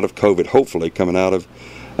coming out of COVID, hopefully coming out of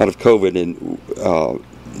COVID, and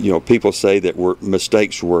people say that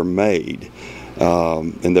mistakes were made,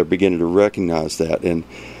 and they're beginning to recognize that. And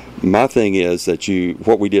my thing is that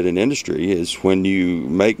what we did in industry is when you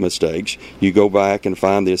make mistakes, you go back and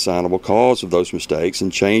find the assignable cause of those mistakes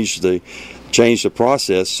and change the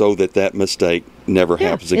process so that mistake never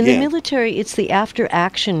happens again. In the military, it's the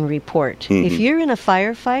after-action report. Mm-hmm. If you're in a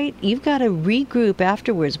firefight, you've got to regroup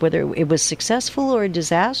afterwards, whether it was successful or a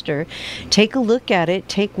disaster. Take a look at it,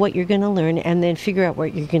 take what you're going to learn, and then figure out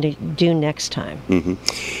what you're going to do next time.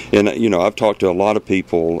 Mm-hmm. And, I've talked to a lot of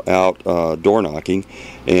people out door knocking,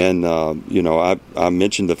 and, I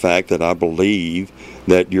mentioned the fact that I believe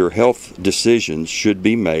that your health decisions should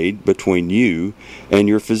be made between you and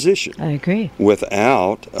your physician. I agree.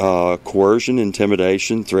 Without coercion,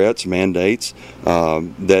 intimidation, threats, mandates.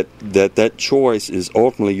 That choice is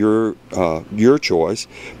ultimately your choice,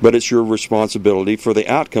 but it's your responsibility for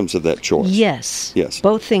the outcomes of that choice. Yes.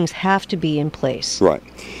 Both things have to be in place. Right.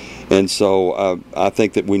 And so I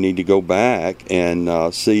think that we need to go back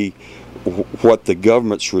and see what the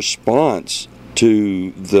government's response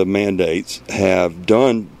to the mandates have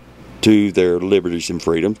done to their liberties and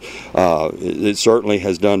freedoms. It certainly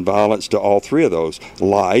has done violence to all three of those.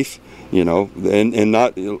 Life, and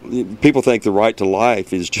not people think the right to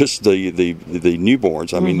life is just the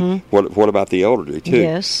newborns. I mean, what about the elderly too?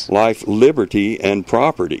 Yes. Life, liberty, and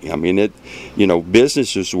property. I mean,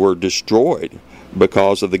 businesses were destroyed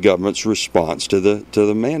because of the government's response to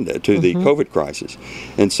the mandate, to the COVID crisis.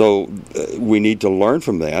 And so we need to learn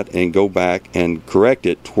from that and go back and correct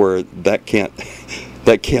it to where that can't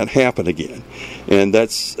happen again. And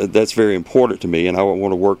that's very important to me, and I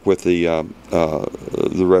want to work with the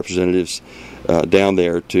representatives down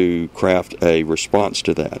there to craft a response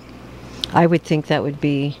to that. I would think that would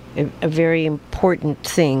be a very important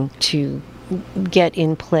thing to get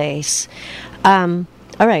in place. All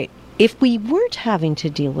right. If we weren't having to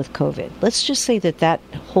deal with COVID, let's just say that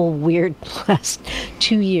whole weird last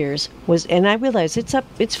 2 years was, and I realize it's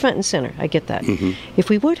front and center. I get that. Mm-hmm. If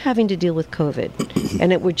we weren't having to deal with COVID,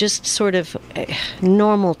 and it were just sort of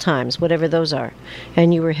normal times, whatever those are,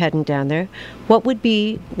 and you were heading down there, what would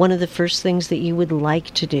be one of the first things that you would like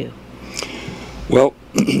to do? Well,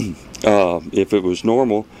 if it was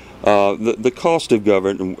normal, the cost of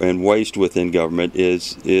government and waste within government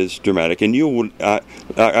is dramatic, and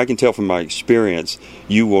I can tell from my experience,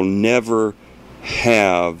 you will never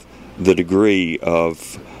have the degree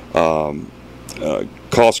of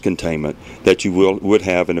cost containment that you would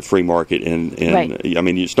have in a free market. And right. I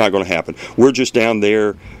mean, it's not going to happen. We're just down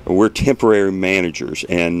there. We're temporary managers,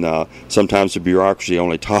 and sometimes the bureaucracy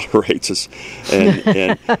only tolerates us,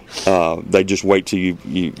 and they just wait till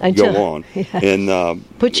you go on and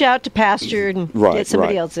put you out to pasture and get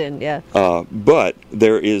somebody else in. Yeah. But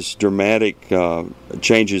there is dramatic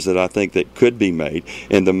changes that I think that could be made,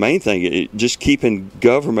 and the main thing is just keeping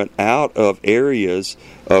government out of areas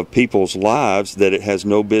of people's lives that it has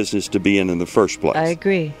no business to be in the first place. I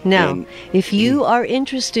agree. Now, if you are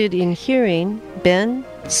interested in hearing Ben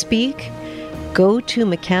speak, go to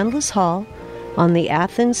McCandless Hall on the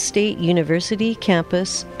Athens State University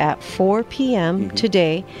campus at 4 p.m.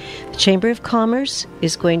 today. The Chamber of Commerce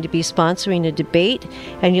is going to be sponsoring a debate,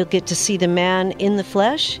 and you'll get to see the man in the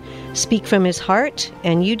flesh speak from his heart,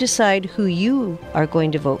 and you decide who you are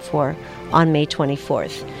going to vote for on May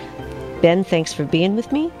 24th. Ben, thanks for being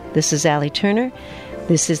with me. This is Allie Turner.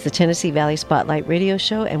 This is the Tennessee Valley Spotlight Radio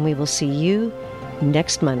Show, and we will see you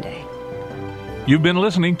next Monday. You've been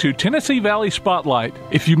listening to Tennessee Valley Spotlight.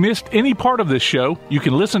 If you missed any part of this show, you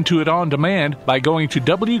can listen to it on demand by going to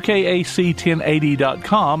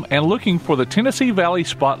WKAC1080.com and looking for the Tennessee Valley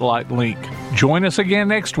Spotlight link. Join us again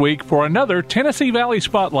next week for another Tennessee Valley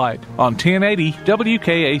Spotlight on 1080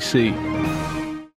 WKAC.